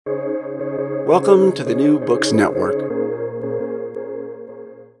Welcome to the New Books Network.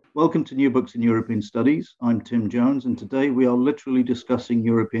 Welcome to New Books in European Studies. I'm Tim Jones, and today we are literally discussing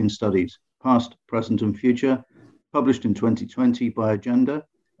European studies, past, present, and future, published in 2020 by Agenda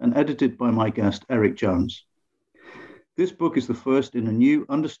and edited by my guest, Erik Jones. This book is the first in a new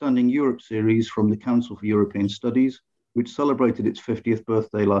Understanding Europe series from the Council for European Studies, which celebrated its 50th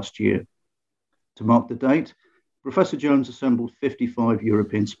birthday last year. To mark the date, Professor Jones assembled 55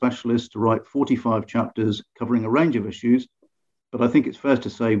 European specialists to write 45 chapters covering a range of issues, but I think it's fair to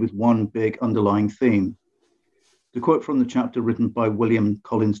say with one big underlying theme. To quote from the chapter written by William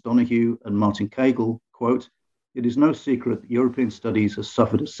Collins Donahue and Martin Kegel, quote, "It is no secret that European studies has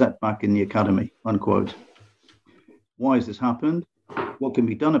suffered a setback in the academy," unquote. Why has this happened? What can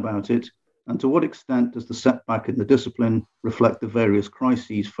be done about it? And to what extent does the setback in the discipline reflect the various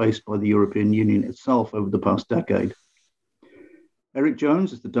crises faced by the European Union itself over the past decade? Erik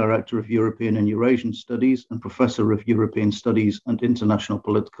Jones is the Director of European and Eurasian Studies and Professor of European Studies and International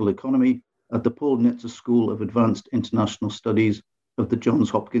Political Economy at the Paul Nitze School of Advanced International Studies of the Johns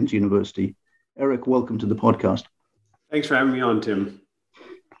Hopkins University. Erik, welcome to the podcast. Thanks for having me on, Tim.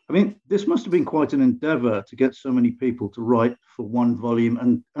 I mean, this must have been quite an endeavor to get so many people to write for one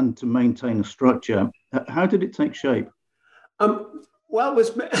volume and to maintain a structure. How did it take shape? Well,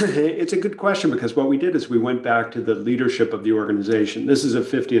 it's a good question, because what we did is we went back to the leadership of the organization. This is a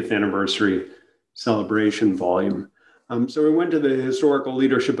 50th anniversary celebration volume. So we went to the historical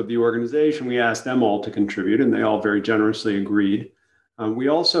leadership of the organization. We asked them all to contribute, and they all very generously agreed. We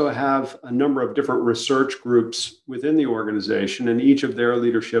also have a number of different research groups within the organization, and each of their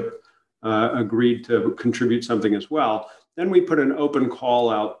leadership agreed to contribute something as well. Then we put an open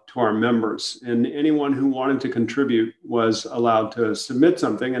call out to our members, and anyone who wanted to contribute was allowed to submit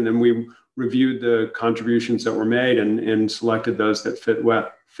something, and then we reviewed the contributions that were made and selected those that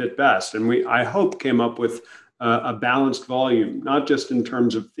fit best. And I hope, came up with a balanced volume, not just in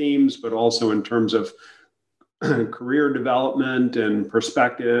terms of themes, but also in terms of career development and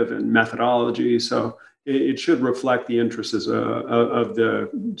perspective and methodology. So it should reflect the interests of the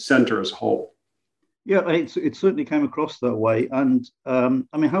center as a whole. Yeah, it certainly came across that way. And I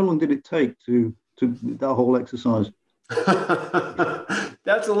mean, how long did it take to that whole exercise?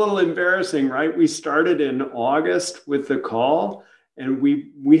 That's a little embarrassing, right? We started in August with the call, and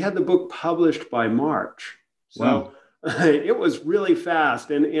we had the book published by March. So wow. It was really fast.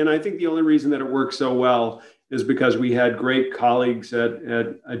 And I think the only reason that it worked so well is because we had great colleagues at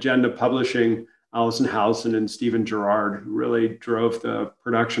Agenda Publishing, Alison Howson and Stephen Gerard, who really drove the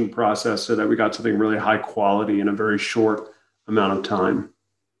production process so that we got something really high quality in a very short amount of time.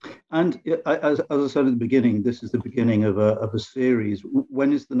 And as I said at the beginning, this is the beginning of a series.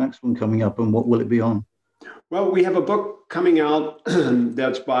 When is the next one coming up, and what will it be on? Well, we have a book coming out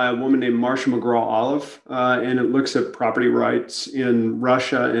that's by a woman named Marcia McGraw-Olive, and it looks at property rights in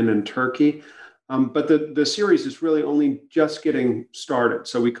Russia and in Turkey. But the series is really only just getting started.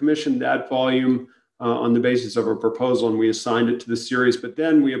 So we commissioned that volume on the basis of a proposal, and we assigned it to the series. But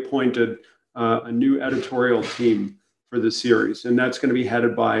then we appointed a new editorial team for the series, and that's going to be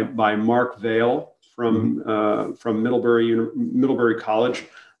headed by Mark Vail from Middlebury College.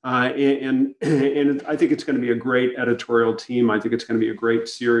 And I think it's going to be a great editorial team. I think it's going to be a great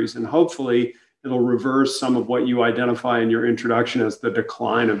series, and hopefully it'll reverse some of what you identify in your introduction as the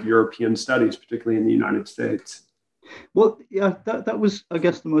decline of European studies, particularly in the United States. Well, yeah, that was, I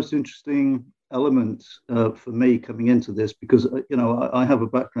guess, the most interesting element for me coming into this, because, I have a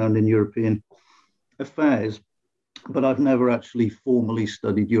background in European affairs, but I've never actually formally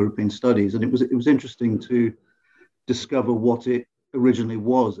studied European studies. And it was interesting to discover what it originally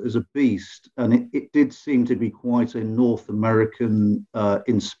was as a beast. And it did seem to be quite a North American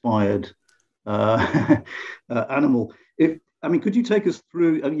inspired animal. Could you take us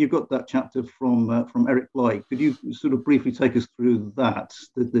through? You've got that chapter from Erik Blythe. Could you sort of briefly take us through that,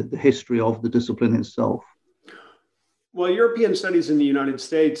 the history of the discipline itself? Well, European studies in the United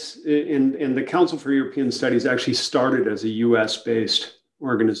States, in the Council for European Studies, actually started as a U.S.-based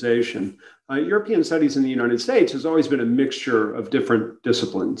organization. European studies in the United States has always been a mixture of different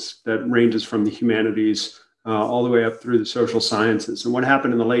disciplines that ranges from the humanities all the way up through the social sciences. And what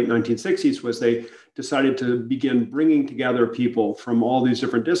happened in the late 1960s was they decided to begin bringing together people from all these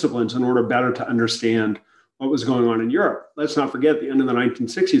different disciplines in order better to understand what was going on in Europe. Let's not forget, the end of the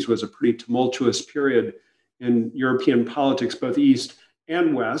 1960s was a pretty tumultuous period in European politics, both East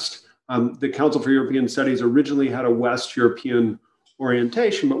and West. The Council for European Studies originally had a West European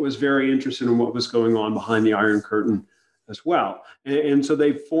orientation, but was very interested in what was going on behind the Iron Curtain as well. And so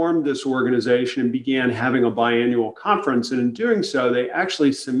they formed this organization and began having a biannual conference. And in doing so, they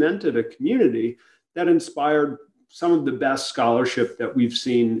actually cemented a community that inspired some of the best scholarship that we've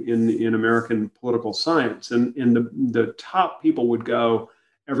seen in American political science. And the top people would go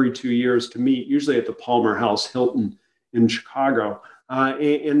every 2 years to meet, usually at the Palmer House Hilton in Chicago.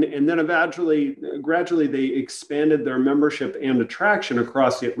 And then gradually they expanded their membership and attraction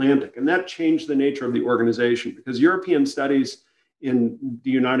across the Atlantic. And that changed the nature of the organization, because European studies in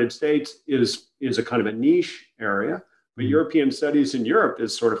the United States is a kind of a niche area, but European studies in Europe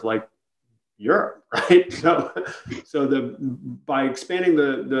is sort of like Europe, right? So by expanding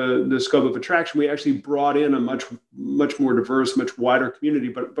the scope of attraction, we actually brought in a much more diverse, much wider community,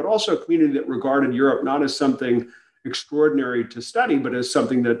 but also a community that regarded Europe not as something extraordinary to study, but as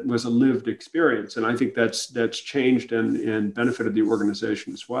something that was a lived experience. And I think that's changed and benefited the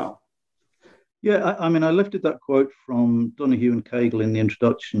organization as well. Yeah, I mean, I lifted that quote from Donahue and Cagle in the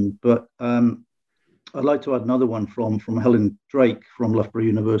introduction, but I'd like to add another one from Helen Drake from Loughborough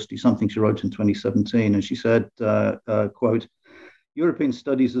University, something she wrote in 2017. And she said, quote, European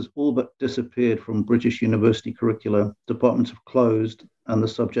studies has all but disappeared from British university curricula. Departments have closed, and the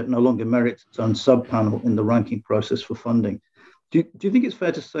subject no longer merits its own sub-panel in the ranking process for funding. Do you think it's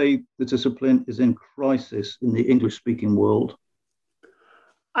fair to say the discipline is in crisis in the English-speaking world?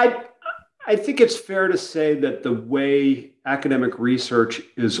 I think it's fair to say that the way academic research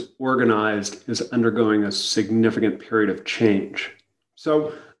is organized is undergoing a significant period of change.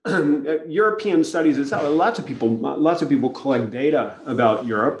 So European studies is lots of people collect data about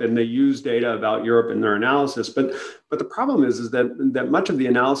Europe, and they use data about Europe in their analysis. But the problem is that much of the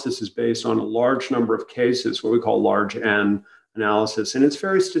analysis is based on a large number of cases, what we call large N analysis, and it's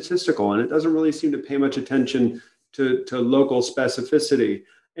very statistical, and it doesn't really seem to pay much attention to local specificity.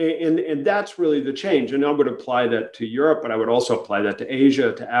 And that's really the change. And I would apply that to Europe, but I would also apply that to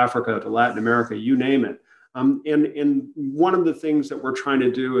Asia, to Africa, to Latin America, you name it. And one of the things that we're trying to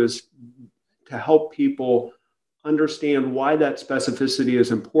do is to help people understand why that specificity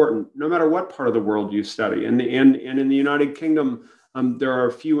is important, no matter what part of the world you study. And in the United Kingdom, there are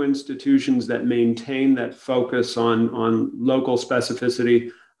a few institutions that maintain that focus on local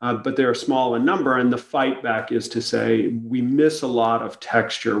specificity. But they're small in number, and the fight back is to say we miss a lot of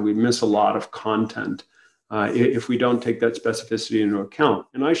texture, we miss a lot of content if we don't take that specificity into account.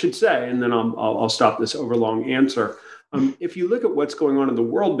 And I should say, and then I'll stop this overlong answer. If you look at what's going on in the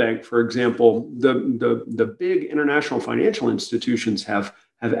World Bank, for example, the big international financial institutions have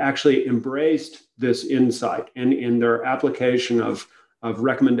actually embraced this insight, and in their application of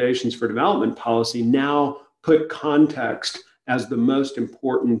recommendations for development policy now put context as the most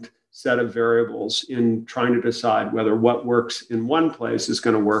important set of variables in trying to decide whether what works in one place is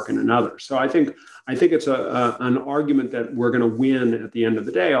going to work in another. So I think it's an argument that we're going to win at the end of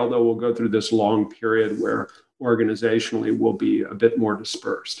the day, although we'll go through this long period where organizationally we'll be a bit more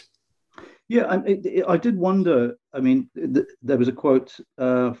dispersed. Yeah, I did wonder. I mean, there was a quote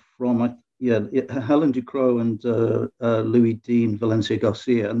from Helen Ducrot and Louis Dean Valencia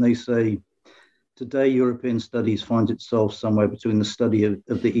Garcia, and they say, today, European studies finds itself somewhere between the study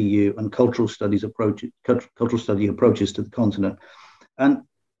of the EU and cultural study approaches to the continent. And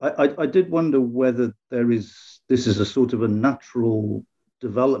I did wonder whether this is a sort of a natural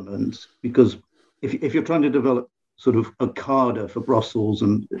development, because if you're trying to develop sort of a cadre for Brussels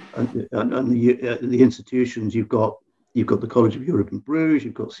and the institutions, you've got the College of Europe in Bruges,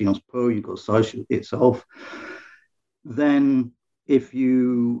 you've got Sciences Po, you've got SAIS itself. Then if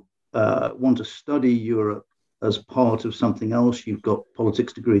you want to study Europe as part of something else, you've got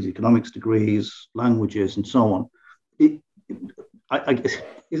politics degrees, economics degrees, languages, and so on. I guess,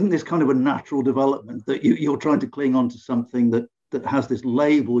 isn't this kind of a natural development that you're trying to cling on to something that has this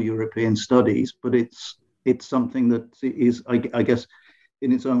label European studies, but it's something that is, I guess,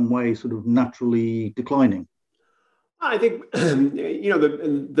 in its own way, sort of naturally declining? I think,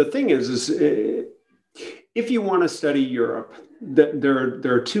 the thing is if you want to study Europe, there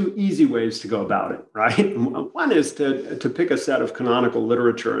are two easy ways to go about it, right? One is to pick a set of canonical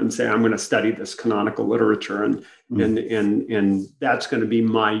literature and say, I'm going to study this canonical literature, and that's going to be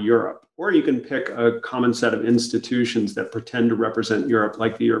my Europe. Or you can pick a common set of institutions that pretend to represent Europe,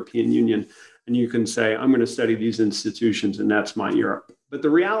 like the European Union, and you can say, I'm going to study these institutions, and that's my Europe. But the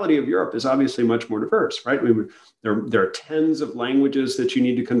reality of Europe is obviously much more diverse, right? I mean, there are tens of languages that you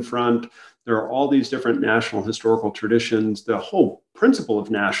need to confront. There are all these different national historical traditions. The whole principle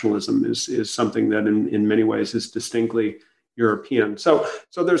of nationalism is something that in many ways is distinctly European. So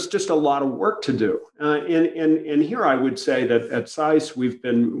there's just a lot of work to do. And here I would say that at SAIS, we've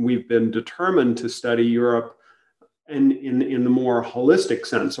been determined to study Europe in the more holistic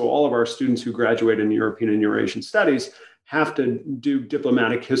sense. So all of our students who graduate in European and Eurasian studies have to do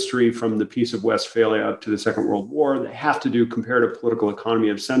diplomatic history from the Peace of Westphalia to the Second World War. They have to do comparative political economy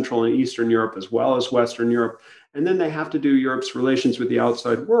of Central and Eastern Europe as well as Western Europe. And then they have to do Europe's relations with the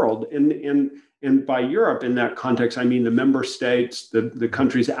outside world. And by Europe, in that context, I mean the member states, the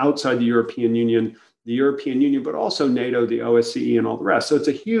countries outside the European Union, but also NATO, the OSCE, and all the rest. So it's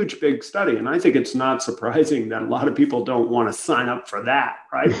a huge, big study. And I think it's not surprising that a lot of people don't want to sign up for that,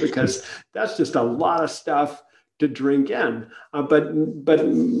 right? Because that's just a lot of stuff to drink in. But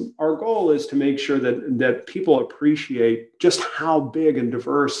our goal is to make sure that people appreciate just how big and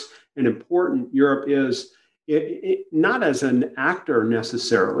diverse and important Europe is, not as an actor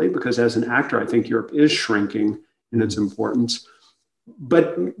necessarily, because as an actor, I think Europe is shrinking in its importance,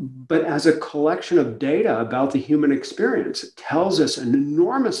 but as a collection of data about the human experience. It tells us an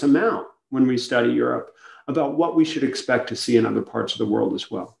enormous amount when we study Europe about what we should expect to see in other parts of the world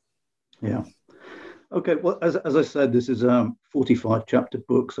as well. Yeah. Okay, well, as I said, this is a 45-chapter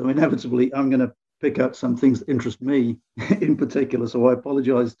book, so inevitably I'm going to pick out some things that interest me in particular, so I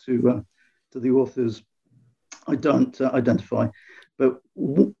apologize to the authors I don't identify. But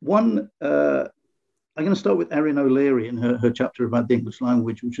one, I'm going to start with Erin O'Leary in her chapter about the English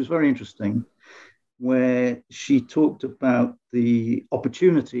language, which was very interesting, where she talked about the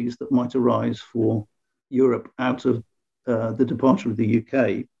opportunities that might arise for Europe out of the departure of the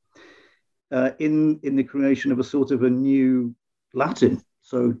UK. In the creation of a sort of a new Latin.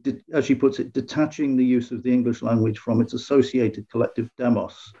 So, as she puts it, detaching the use of the English language from its associated collective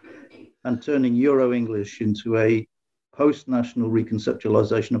demos and turning Euro-English into a post-national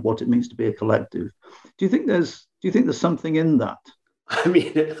reconceptualization of what it means to be a collective. Do you think there's something in that? I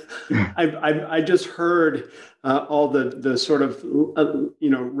mean, I just heard all the sort of,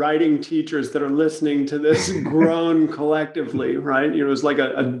 writing teachers that are listening to this groan collectively, right? It was like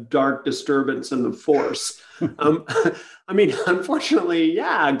a dark disturbance in the force. I mean, unfortunately,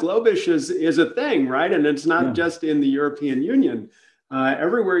 yeah, Globish is a thing, right? And it's not just in the European Union.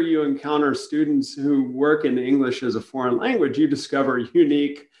 Everywhere you encounter students who work in English as a foreign language, you discover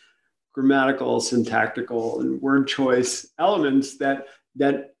unique grammatical, syntactical, and word choice elements that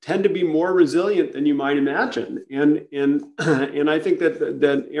tend to be more resilient than you might imagine. And I think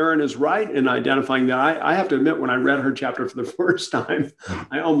that Erin is right in identifying that. I have to admit, when I read her chapter for the first time,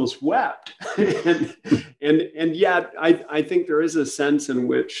 I almost wept. and yet, I think there is a sense in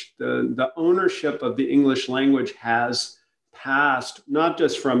which the ownership of the English language has passed, not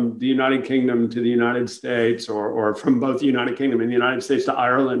just from the United Kingdom to the United States, or from both the United Kingdom and the United States to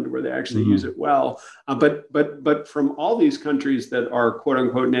Ireland, where they actually use it well, but from all these countries that are quote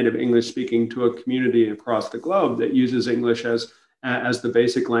unquote native English speaking to a community across the globe that uses English as the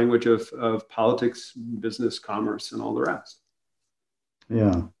basic language of politics, business, commerce, and all the rest.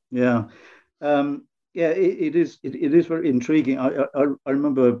 It is very intriguing. I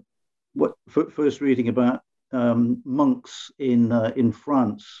remember first reading about monks in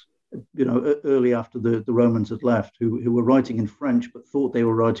France, early after the Romans had left, who were writing in French but thought they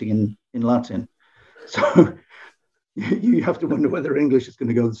were writing in Latin. So you have to wonder whether English is going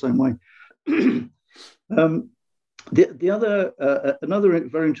to go the same way. Another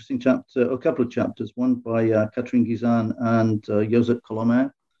very interesting chapter, a couple of chapters, one by Catherine Guizan and Josep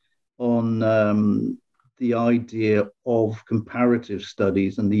Colomer, on the idea of comparative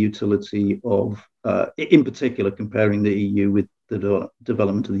studies and the utility of, in particular, comparing the EU with the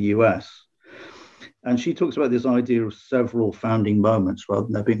development of the US. And she talks about this idea of several founding moments rather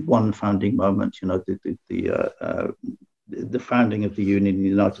than there being one founding moment, the founding of the Union in the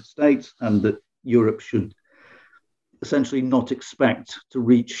United States, and that Europe should essentially not expect to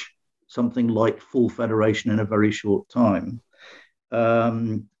reach something like full federation in a very short time.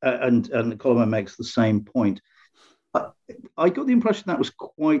 And Colomer makes the same point. I got the impression that was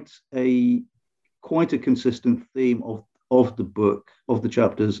quite a consistent theme of the book, of the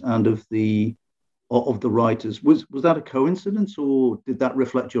chapters, and of the writers. Was that a coincidence, or did that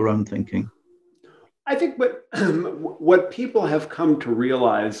reflect your own thinking? I think what people have come to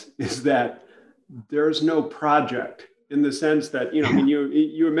realize is that there's no project, in the sense that,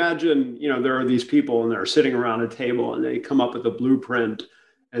 you imagine, there are these people and they're sitting around a table and they come up with a blueprint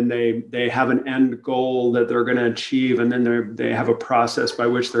and they have an end goal that they're going to achieve. And then they have a process by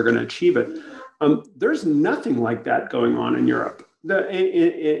which they're going to achieve it. There's nothing like that going on in Europe.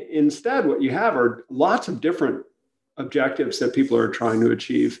 Instead, what you have are lots of different objectives that people are trying to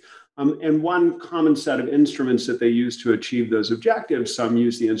achieve. And one common set of instruments that they use to achieve those objectives. Some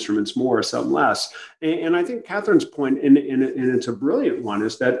use the instruments more, some less. And I think Catherine's point, and it's a brilliant one,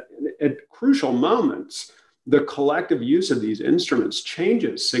 is that at crucial moments, the collective use of these instruments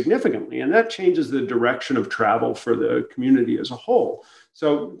changes significantly, and that changes the direction of travel for the community as a whole.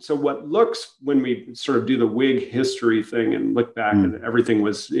 So what looks, when we sort of do the Whig history thing and look back and everything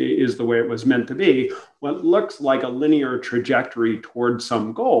is the way it was meant to be, what looks like a linear trajectory towards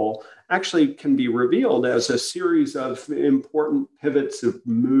some goal actually can be revealed as a series of important pivots of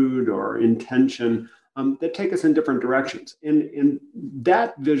mood or intention that take us in different directions. And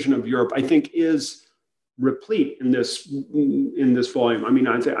that vision of Europe, I think, is replete in this volume. I mean,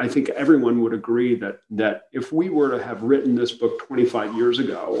 I think everyone would agree that if we were to have written this book 25 years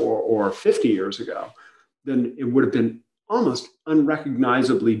ago or 50 years ago, then it would have been almost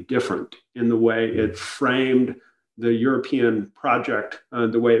unrecognizably different in the way it framed the European project,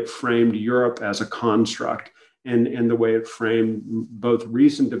 the way it framed Europe as a construct, and the way it framed both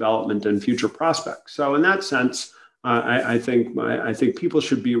recent development and future prospects. So in that sense, I think people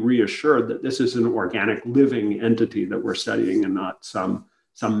should be reassured that this is an organic, living entity that we're studying, and not some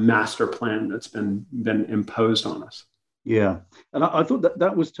master plan that's been imposed on us. Yeah, and I thought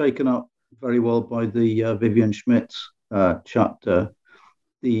that was taken up very well by the Vivian Schmidt's chapter.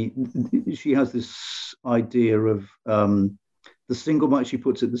 She has this idea of the single market. She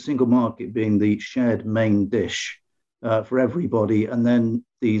puts it, the single market being the shared main dish for everybody, and then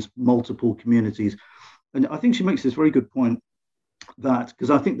these multiple communities. And I think she makes this very good point, that because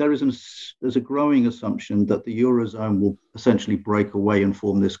I think there's a growing assumption that the Eurozone will essentially break away and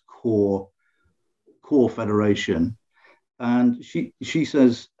form this core federation. And she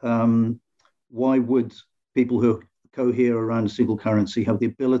says, why would people who cohere around a single currency have the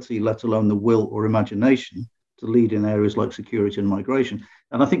ability, let alone the will or imagination, to lead in areas like security and migration?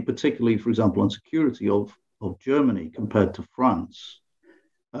 And I think particularly, for example, on security of Germany compared to France.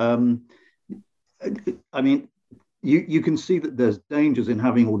 I mean, you can see that there's dangers in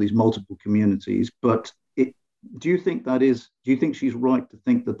having all these multiple communities, but do you think she's right to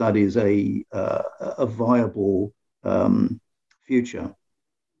think that is a viable future?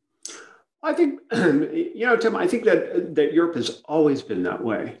 I think, Tim, I think that Europe has always been that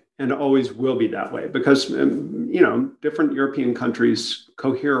way and always will be that way because, different European countries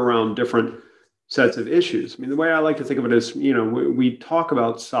cohere around different sets of issues. I mean, the way I like to think of it is, we talk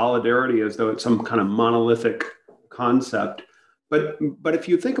about solidarity as though it's some kind of monolithic concept. But if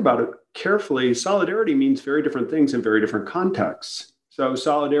you think about it carefully, solidarity means very different things in very different contexts. So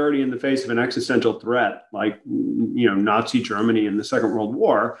solidarity in the face of an existential threat, like, Nazi Germany in the Second World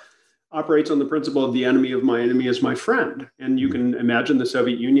War, operates on the principle of the enemy of my enemy is my friend. And you can imagine the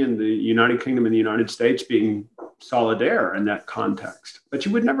Soviet Union, the United Kingdom, and the United States being solidaire in that context. But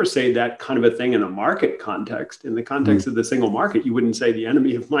you would never say that kind of a thing in a market context. In the context of the single market, you wouldn't say the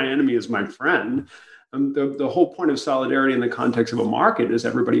enemy of my enemy is my friend. The whole point of solidarity in the context of a market is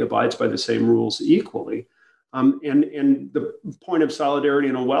everybody abides by the same rules equally. And the point of solidarity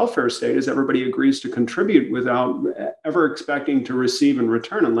in a welfare state is everybody agrees to contribute without ever expecting to receive in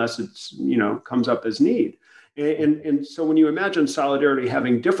return unless it's, comes up as need. And so when you imagine solidarity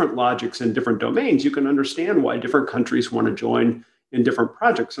having different logics in different domains, you can understand why different countries want to join in different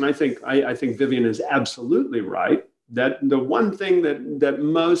projects. And I think Vivian is absolutely right that the one thing that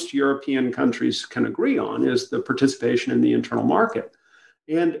most European countries can agree on is the participation in the internal market.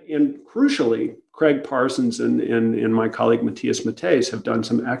 And crucially, Craig Parsons and my colleague Matthias Matthies have done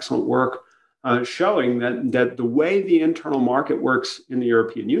some excellent work showing that the way the internal market works in the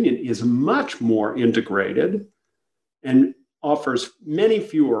European Union is much more integrated and offers many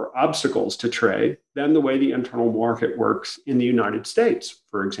fewer obstacles to trade than the way the internal market works in the United States,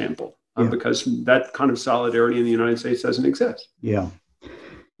 for example, because that kind of solidarity in the United States doesn't exist. Yeah.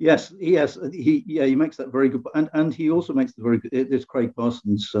 Yes, he makes that very good, and he also makes the very good. This Craig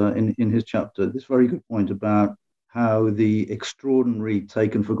Parsons in his chapter, this very good point about how the extraordinary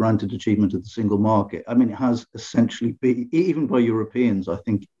taken for granted achievement of the single market. I mean, it has essentially been, even by Europeans, I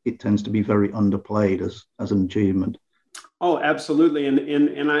think it tends to be very underplayed as an achievement. Oh, absolutely,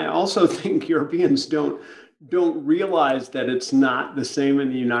 and I also think Europeans don't realize that it's not the same in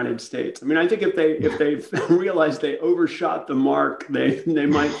the United States. I mean, I think if they realize they overshot the mark, they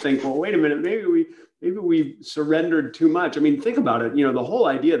might think, well, wait a minute, maybe we surrendered too much. I mean, think about it. The whole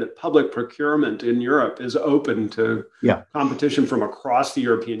idea that public procurement in Europe is open to competition from across the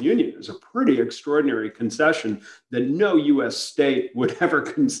European Union is a pretty extraordinary concession that no U.S. state would ever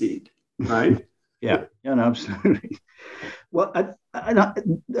concede, right? No, absolutely. Well,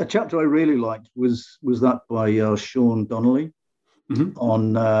 a chapter I really liked was that by Sean Donnelly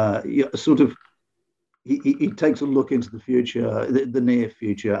on sort of he takes a look into the future, the near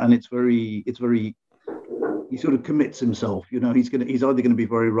future, and it's very he sort of commits himself. He's either going to be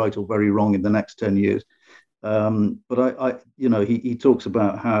very right or very wrong in the next 10 years. But he talks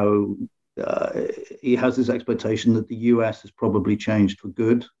about how he has this expectation that the US has probably changed for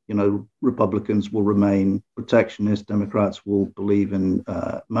good. Republicans will remain protectionist, Democrats will believe in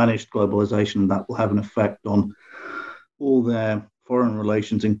managed globalization, and that will have an effect on all their foreign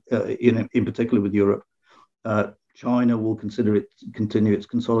relations, in particular with Europe. China will continue its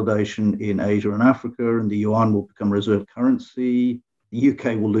consolidation in Asia and Africa, and the yuan will become reserve currency. The UK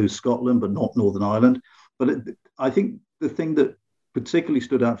will lose Scotland, but not Northern Ireland. But I think the thing that particularly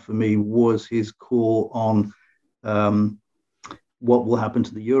stood out for me was his call on what will happen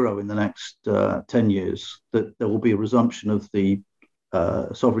to the euro in the next 10 years, that there will be a resumption of the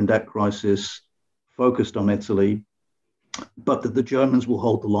sovereign debt crisis focused on Italy, but that the Germans will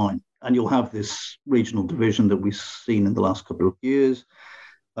hold the line. And you'll have this regional division that we've seen in the last couple of years,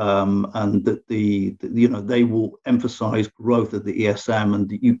 and that they will emphasize growth of the ESM,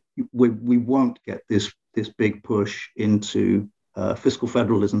 and we won't get this big push into fiscal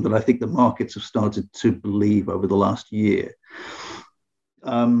federalism that I think the markets have started to believe over the last year.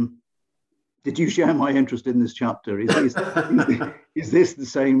 Did you share my interest in this chapter? Is this the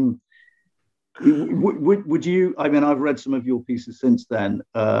same? Would you? I mean, I've read some of your pieces since then.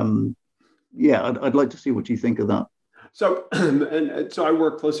 I'd like to see what you think of that. So, so I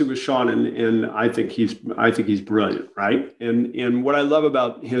work closely with Sean, and I think he's brilliant, right? And what I love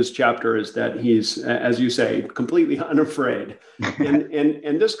about his chapter is that he's, as you say, completely unafraid.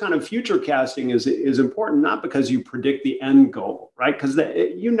 and this kind of future casting is important, not because you predict the end goal, right? Because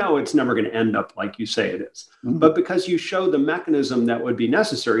it's never going to end up like you say it is, but because you show the mechanism that would be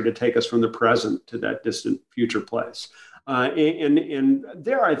necessary to take us from the present to that distant future place. And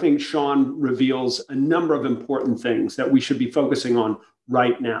there, I think Sean reveals a number of important things that we should be focusing on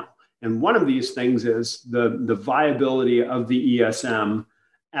right now. And one of these things is the viability of the ESM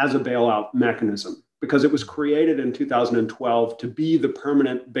as a bailout mechanism, because it was created in 2012 to be the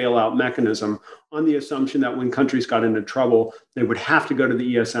permanent bailout mechanism on the assumption that when countries got into trouble, they would have to go to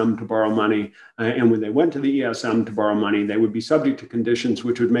the ESM to borrow money. And when they went to the ESM to borrow money, they would be subject to conditions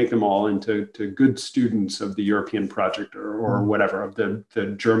which would make them all into good students of the European project or whatever, of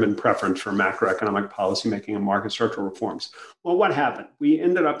the German preference for macroeconomic policymaking and market structural reforms. Well, what happened? We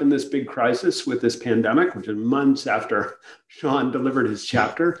ended up in this big crisis with this pandemic, which is months after Sean delivered his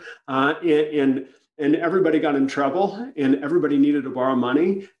chapter. And everybody got in trouble, and everybody needed to borrow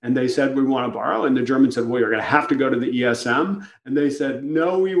money. And they said, we want to borrow. And the Germans said, well, you're going to have to go to the ESM. And they said,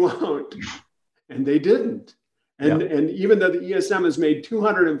 no, we won't. And they didn't. And even though the ESM has made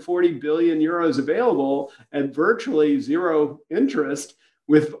 240 billion euros available at virtually zero interest,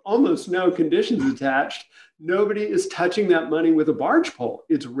 with almost no conditions attached, nobody is touching that money with a barge pole.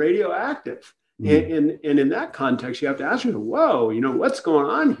 It's radioactive. And in that context, you have to ask yourself, whoa, what's going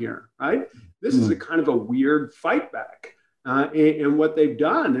on here, right? This is a kind of a weird fight back. And what they've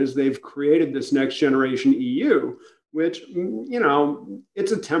done is they've created this next generation EU, which,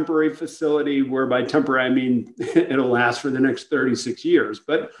 it's a temporary facility, where by temporary, I mean, it'll last for the next 36 years.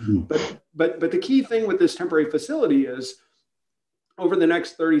 But the key thing with this temporary facility is over the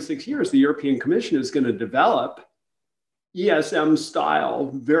next 36 years, the European Commission is going to develop ESM style,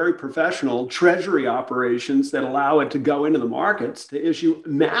 very professional treasury operations that allow it to go into the markets to issue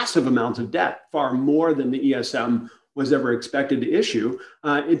massive amounts of debt, far more than the ESM was ever expected to issue,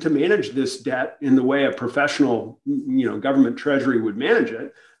 and to manage this debt in the way a professional, government treasury would manage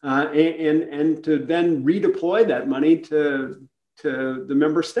it, and to then redeploy that money to the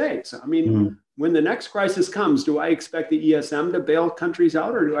member states. I mean, when the next crisis comes, do I expect the ESM to bail countries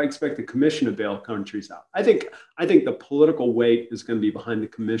out, or do I expect the Commission to bail countries out? I think the political weight is going to be behind the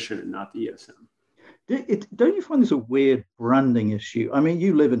Commission and not the ESM. Don't you find this a weird branding issue? I mean,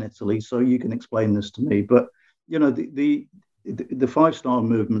 you live in Italy, so you can explain this to me. But the five-star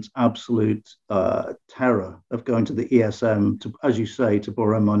movement's absolute terror of going to the ESM to, as you say, to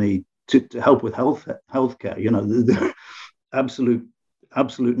borrow money to help with healthcare. The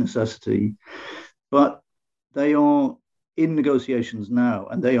absolute necessity. But they are in negotiations now,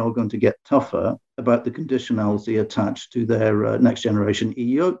 and they are going to get tougher about the conditionality attached to their next generation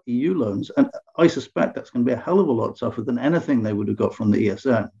EU loans. And I suspect that's going to be a hell of a lot tougher than anything they would have got from the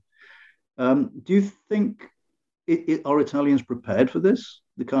ESM. Do you think are Italians prepared for this?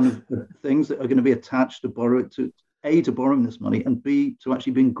 The kind of things that are going to be attached to borrowing this money, and B, to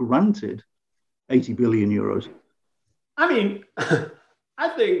actually being granted 80 billion euros? I mean, I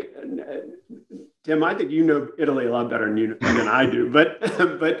think, Tim, I think you know Italy a lot better than I do. But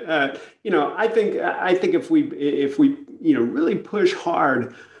I think if we really push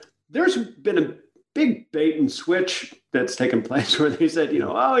hard, there's been big bait and switch that's taken place where they said,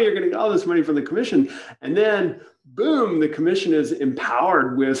 oh, you're going to get all this money from the commission. And then, boom, the commission is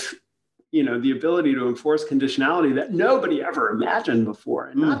empowered with, the ability to enforce conditionality that nobody ever imagined before.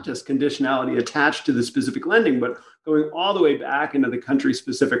 And not just conditionality attached to the specific lending, but going all the way back into the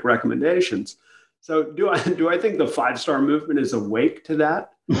country-specific recommendations. So do I think the five-star movement is awake to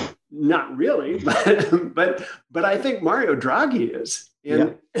that? Not really, but I think Mario Draghi is.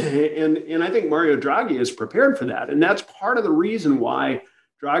 And I think Mario Draghi is prepared for that. And that's part of the reason why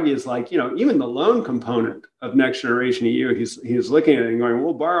Draghi is like, even the loan component of Next Generation EU, he's looking at it and going,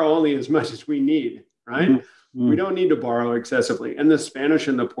 we'll borrow only as much as we need, right? Mm-hmm. We don't need to borrow excessively. And the Spanish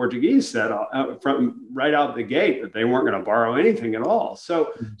and the Portuguese said from right out the gate that they weren't going to borrow anything at all.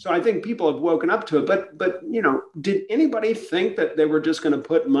 So I think people have woken up to it. But did anybody think that they were just going to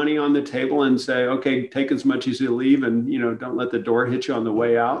put money on the table and say, okay, take as much as you leave and, don't let the door hit you on the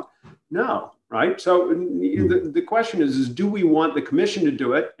way out? No. Right. So the question is do we want the commission to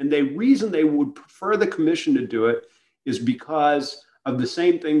do it? And the reason they would prefer the commission to do it is because of the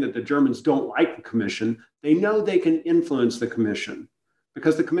same thing that the Germans don't like the commission. They know they can influence the commission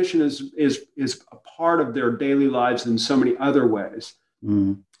because the commission is a part of their daily lives in so many other ways.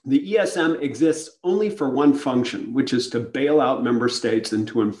 The ESM exists only for one function, which is to bail out member states and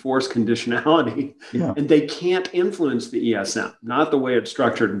to enforce conditionality. Yeah. And they can't influence the ESM, not the way it's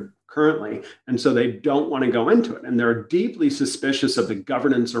structured currently. And so they don't want to go into it. And they're deeply suspicious of the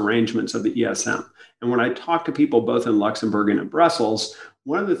governance arrangements of the ESM. And when I talk to people both in Luxembourg and in Brussels,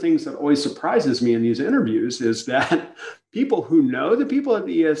 one of the things that always surprises me in these interviews is that people who know the people at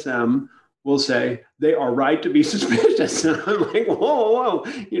the ESM will say they are right to be suspicious. And I'm like, whoa,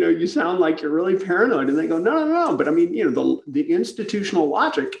 you sound like you're really paranoid. And they go, no. But I mean, the institutional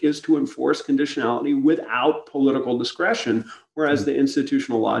logic is to enforce conditionality without political discretion, whereas the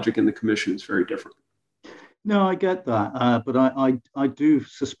institutional logic in the commission is very different. No, I get that. But I do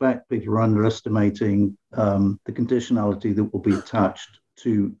suspect people are underestimating the conditionality that will be attached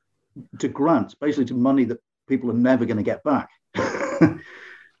to grants, basically to money that people are never going to get back.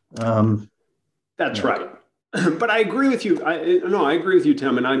 That's right. But I agree with you. I agree with you,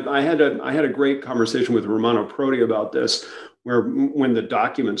 Tim. And I had a great conversation with Romano Prodi about this, where when the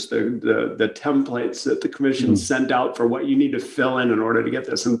documents, the templates that the commission sent out for what you need to fill in order to get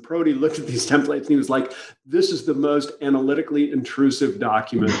this, and Prodi looked at these templates and he was like, "This is the most analytically intrusive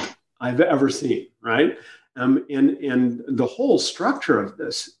document I've ever seen." Right? And the whole structure of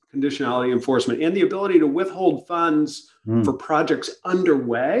this conditionality enforcement and the ability to withhold funds for projects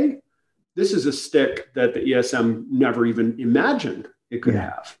underway. This is a stick that the ESM never even imagined it could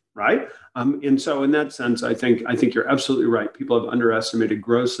have, right? And so, in that sense, I think you're absolutely right. People have underestimated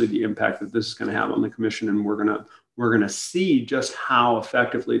grossly the impact that this is going to have on the commission, and we're gonna see just how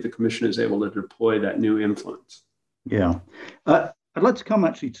effectively the commission is able to deploy that new influence. Yeah, I'd like to come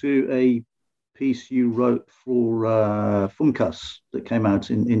actually to a piece you wrote for Funkas that came out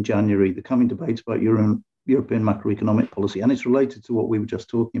in January, the coming debates about European macroeconomic policy, and it's related to what we were just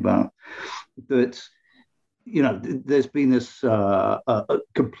talking about, that there's been this a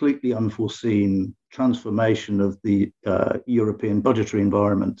completely unforeseen transformation of the European budgetary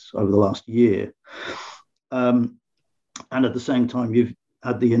environment over the last year, and at the same time you've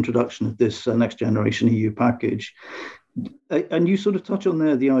had the introduction of this Next Generation EU package, and you sort of touch on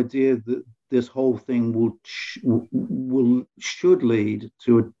there the idea that this whole thing should lead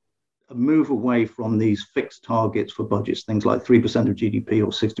to a move away from these fixed targets for budgets, things like 3% of GDP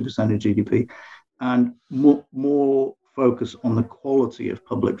or 60% of GDP, and more focus on the quality of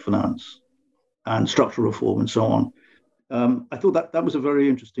public finance and structural reform and so on. I thought that was a very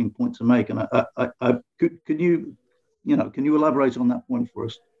interesting point to make, and can you elaborate on that point for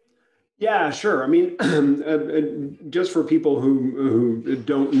us? Yeah, sure. I mean, just for people who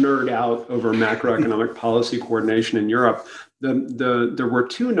don't nerd out over macroeconomic policy coordination in Europe, there were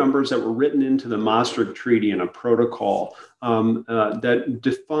two numbers that were written into the Maastricht Treaty in a protocol that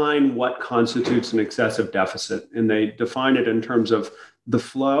define what constitutes an excessive deficit. And they define it in terms of the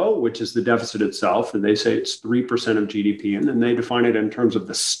flow, which is the deficit itself, and they say it's 3% of GDP. And then they define it in terms of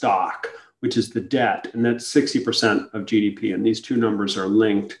the stock, which is the debt, and that's 60% of GDP. And these two numbers are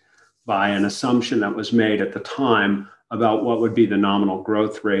linked by an assumption that was made at the time about what would be the nominal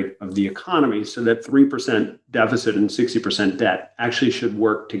growth rate of the economy, so that 3% deficit and 60% debt actually should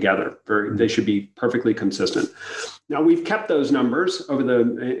work together. They should be perfectly consistent. Now, we've kept those numbers over the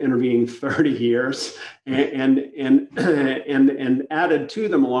intervening 30 years and added to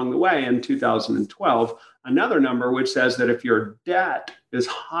them along the way in 2012 another number which says that if your debt is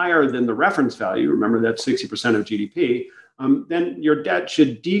higher than the reference value, remember that's 60% of GDP, then your debt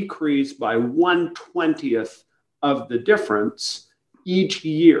should decrease by 1/20th of the difference each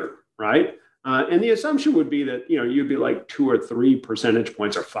year, right? And the assumption would be that you'd be like 2 or 3 percentage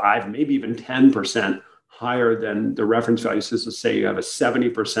points, or 5, maybe even 10% higher than the reference value. So say you have a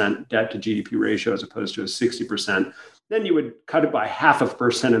 70% debt to GDP ratio as opposed to a 60%. Then you would cut it by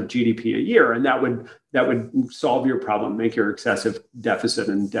 0.5% of GDP a year, and that would solve your problem, make your excessive deficit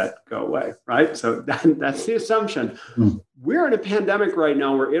and debt go away, right? So that's the assumption. We're in a pandemic right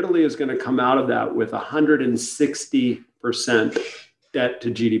now where Italy is going to come out of that with 160% debt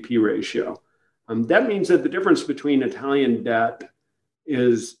to GDP ratio. That means that the difference between Italian debt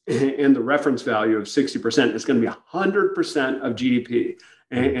and the reference value of 60% is going to be 100% of GDP.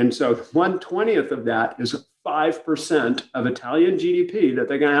 And so 1/20th of that is 5% of Italian GDP that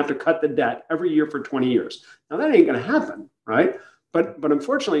they're going to have to cut the debt every year for 20 years. Now, that ain't going to happen, right? But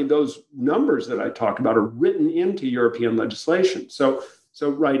unfortunately, those numbers that I talked about are written into European legislation. So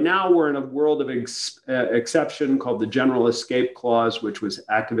right now, we're in a world of exception called the General Escape Clause, which was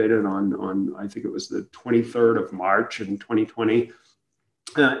activated on I think it was the 23rd of March in 2020.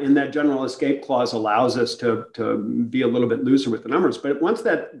 And that General Escape Clause allows us to be a little bit looser with the numbers. But once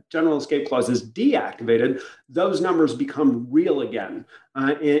that General Escape Clause is deactivated, those numbers become real again.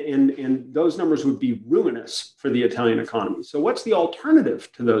 And those numbers would be ruinous for the Italian economy. So what's the alternative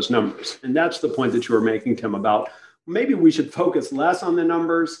to those numbers? And that's the point that you were making, Tim, about maybe we should focus less on the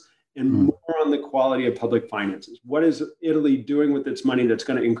numbers and more on the quality of public finances. What is Italy doing with its money that's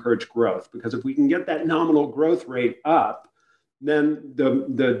going to encourage growth? Because if we can get that nominal growth rate up, then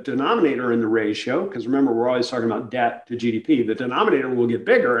the denominator in the ratio, because remember, we're always talking about debt to GDP, the denominator will get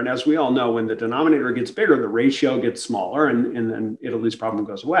bigger. And as we all know, when the denominator gets bigger, the ratio gets smaller, and then Italy's problem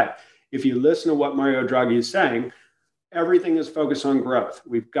goes away. If you listen to what Mario Draghi is saying, everything is focused on growth.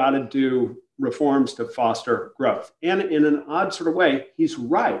 We've got to do reforms to foster growth. And in an odd sort of way, he's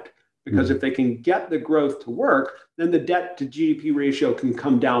right. Because if they can get the growth to work, then the debt to GDP ratio can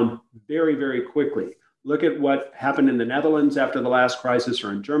come down very, very quickly. Look at what happened in the Netherlands after the last crisis,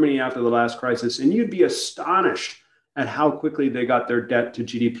 or in Germany after the last crisis, and you'd be astonished at how quickly they got their debt to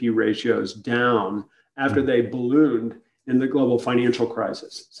GDP ratios down after they ballooned in the global financial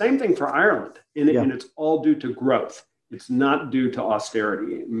crisis. Same thing for Ireland, and it's all due to growth. It's not due to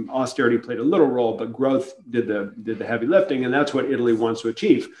austerity. Austerity played a little role, but growth did the heavy lifting, and that's what Italy wants to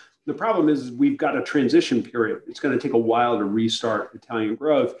achieve. The problem is we've got a transition period. It's going to take a while to restart Italian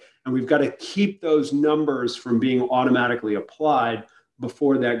growth, and we've got to keep those numbers from being automatically applied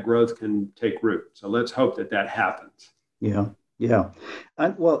before that growth can take root. So let's hope that happens. Yeah.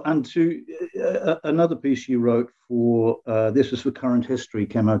 And to another piece you wrote for this was for Current History,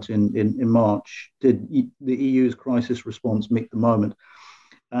 came out in March. Did the EU's crisis response meet the moment?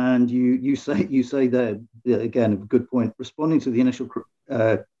 And you say there again, a good point. Responding to the initial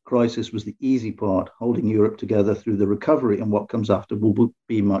crisis was the easy part. Holding Europe together through the recovery and what comes after will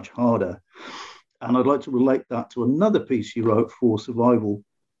be much harder. And I'd like to relate that to another piece you wrote for Survival,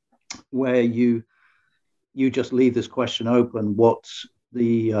 where you just leave this question open. What's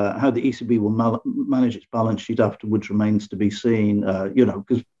how the ECB will manage its balance sheet afterwards remains to be seen.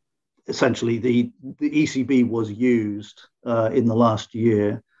 Because essentially the ECB was used in the last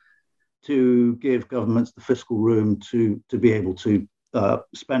year to give governments the fiscal room to be able to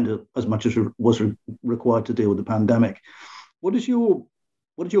spend as much as was required to deal with the pandemic. What does your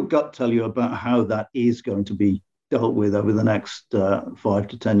gut tell you about how that is going to be dealt with over the next 5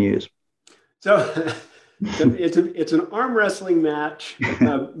 to 10 years? So it's an arm wrestling match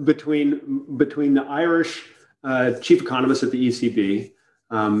between the Irish chief economist at the ECB,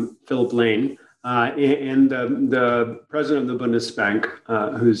 Philip Lane, and the president of the Bundesbank,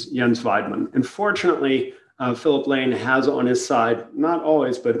 who's Jens Weidmann. And fortunately, Philip Lane has on his side, not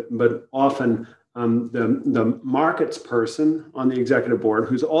always, but often, the markets person on the executive board,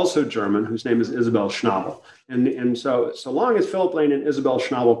 who's also German, whose name is Isabel Schnabel. And so long as Philip Lane and Isabel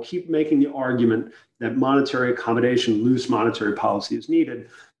Schnabel keep making the argument that monetary accommodation, loose monetary policy is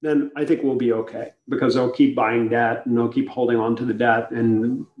needed, then I think we'll be okay, because they'll keep buying debt and they'll keep holding on to the debt,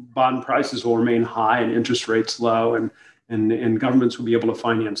 and bond prices will remain high and interest rates low, and governments will be able to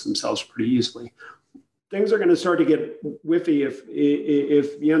finance themselves pretty easily. Things are going to start to get whiffy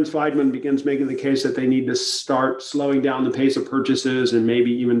if Jens Weidmann begins making the case that they need to start slowing down the pace of purchases and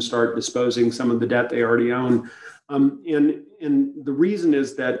maybe even start disposing some of the debt they already own. And the reason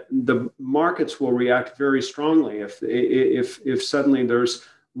is that the markets will react very strongly if suddenly there's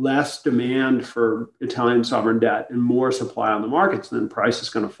less demand for Italian sovereign debt and more supply on the markets, then price is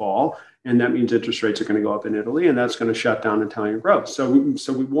going to fall. And that means interest rates are going to go up in Italy, and that's going to shut down Italian growth. So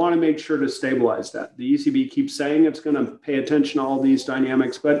we want to make sure to stabilize that. The ECB keeps saying it's going to pay attention to all these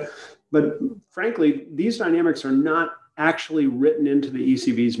dynamics, but frankly, these dynamics are not actually written into the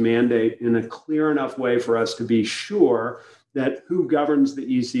ECB's mandate in a clear enough way for us to be sure that who governs the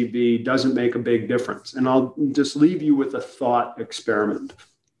ECB doesn't make a big difference. And I'll just leave you with a thought experiment.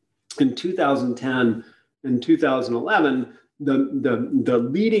 In 2010 and 2011, the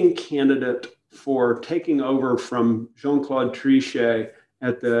leading candidate for taking over from Jean-Claude Trichet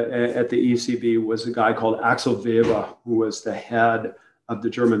at the ECB was a guy called Axel Weber, who was the head of the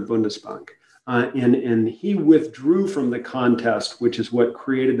German Bundesbank. And he withdrew from the contest, which is what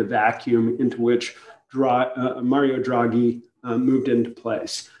created the vacuum into which Mario Draghi moved into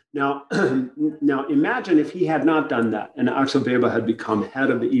place. Now imagine if he had not done that and Axel Weber had become head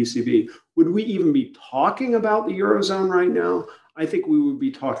of the ECB. Would we even be talking about the Eurozone right now? I think we would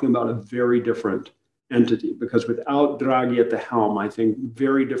be talking about a very different entity, because without Draghi at the helm, I think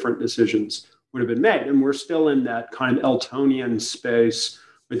very different decisions would have been made. And we're still in that kind of Eltonian space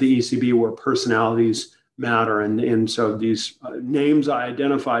with the ECB where personalities matter. And so these names I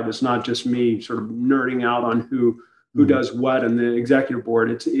identified is not just me sort of nerding out on who does what in the executive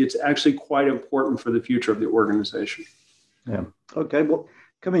board. It's actually quite important for the future of the organization. Yeah. Okay. Well,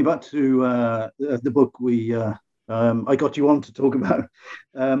 coming back to the book I got you on to talk about.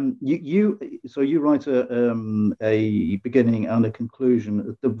 You write a beginning and a conclusion.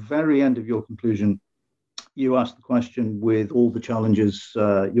 At the very end of your conclusion, you ask the question, with all the challenges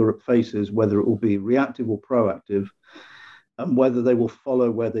Europe faces, whether it will be reactive or proactive, and whether they will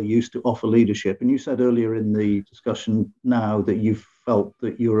follow where they used to offer leadership. And you said earlier in the discussion now that you felt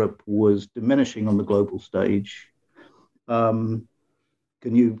that Europe was diminishing on the global stage. Can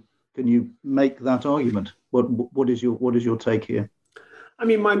you make that argument? What is your take here? I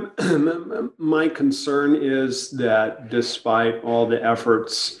mean, my concern is that despite all the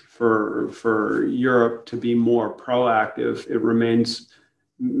efforts for Europe to be more proactive, it remains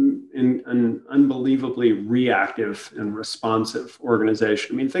an unbelievably reactive and responsive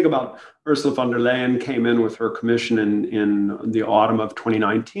organization. I mean, think about Ursula von der Leyen came in with her commission in the autumn of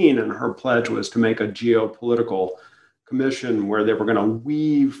 2019, and her pledge was to make a geopolitical commission where they were going to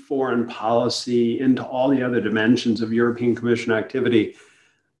weave foreign policy into all the other dimensions of European Commission activity.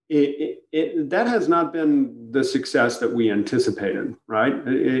 That has not been the success that we anticipated, right?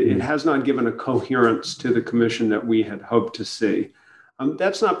 It has not given a coherence to the Commission that we had hoped to see.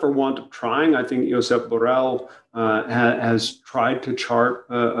 That's not for want of trying. I think Josep Borrell has tried to chart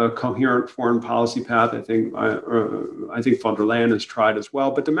a coherent foreign policy path. I think von der Leyen has tried as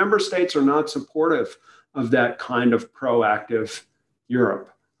well. But the member states are not supportive of that kind of proactive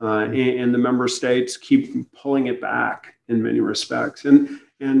Europe. And the member states keep pulling it back in many respects. And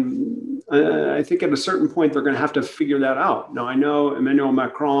I think at a certain point, they're going to have to figure that out. Now, I know Emmanuel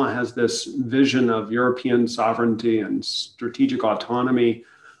Macron has this vision of European sovereignty and strategic autonomy.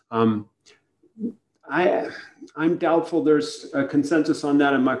 I'm doubtful there's a consensus on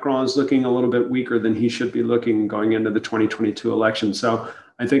that, and Macron is looking a little bit weaker than he should be looking going into the 2022 election. So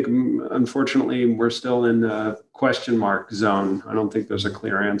I think, unfortunately, we're still in the question mark zone. I don't think there's a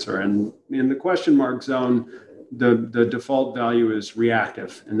clear answer. And in the question mark zone, the default value is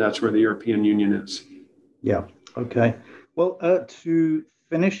reactive, and that's where the European Union is. Yeah. Okay. Well, to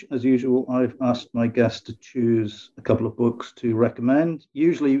finish, as usual, I've asked my guests to choose a couple of books to recommend.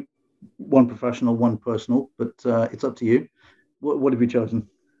 Usually, one professional, one personal, but it's up to you. What have you chosen?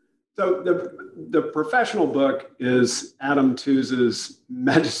 So the professional book is Adam Tooze's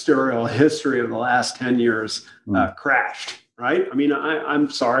magisterial history of the last 10 years, Crashed. Right? I mean,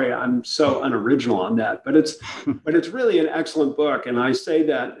 I'm sorry, I'm so unoriginal on that, but it's really an excellent book, and I say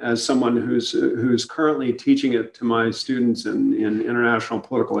that as someone who's currently teaching it to my students in international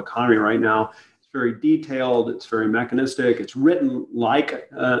political economy right now. It's very detailed, it's very mechanistic, it's written like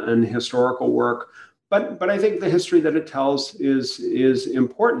an historical work, but I think the history that it tells is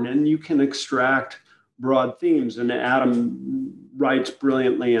important, and you can extract broad themes, and Adam writes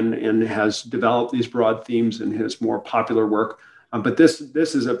brilliantly and has developed these broad themes in his more popular work. But this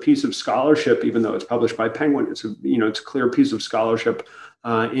is a piece of scholarship, even though it's published by Penguin. It's a clear piece of scholarship,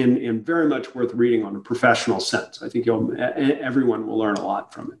 and very much worth reading on a professional sense. I think everyone will learn a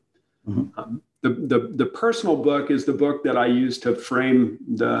lot from it. Mm-hmm. The personal book is the book that I use to frame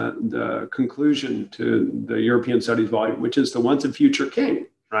the conclusion to the European Studies volume, which is The Once and Future King,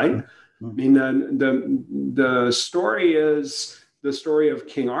 right? Mm-hmm. I mean, the story is the story of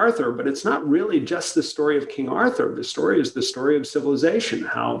King Arthur, but it's not really just the story of King Arthur. The story is the story of civilization,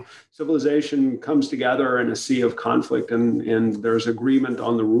 how civilization comes together in a sea of conflict, and there's agreement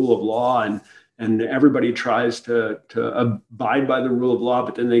on the rule of law, and everybody tries to abide by the rule of law,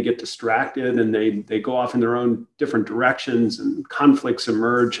 but then they get distracted and they go off in their own different directions, and conflicts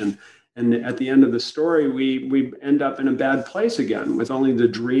emerge. And at the end of the story, we end up in a bad place again, with only the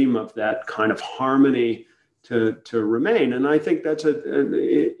dream of that kind of harmony to remain. And I think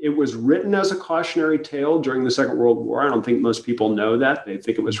it was written as a cautionary tale during the Second World War. I don't think most people know that. They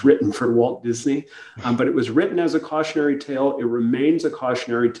think it was written for Walt Disney, but it was written as a cautionary tale. It remains a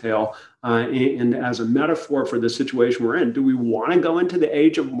cautionary tale, and as a metaphor for the situation we're in. Do we want to go into the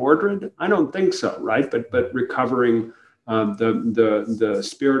age of Mordred? I don't think so, right? But recovering the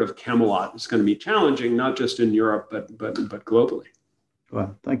spirit of Camelot is going to be challenging, not just in Europe, but globally.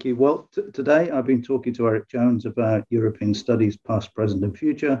 Well, thank you. Well, today I've been talking to Erik Jones about European Studies, Past, Present, and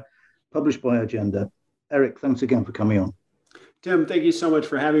Future, published by Agenda. Erik, thanks again for coming on. Tim, thank you so much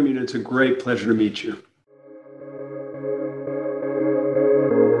for having me, and it's a great pleasure to meet you.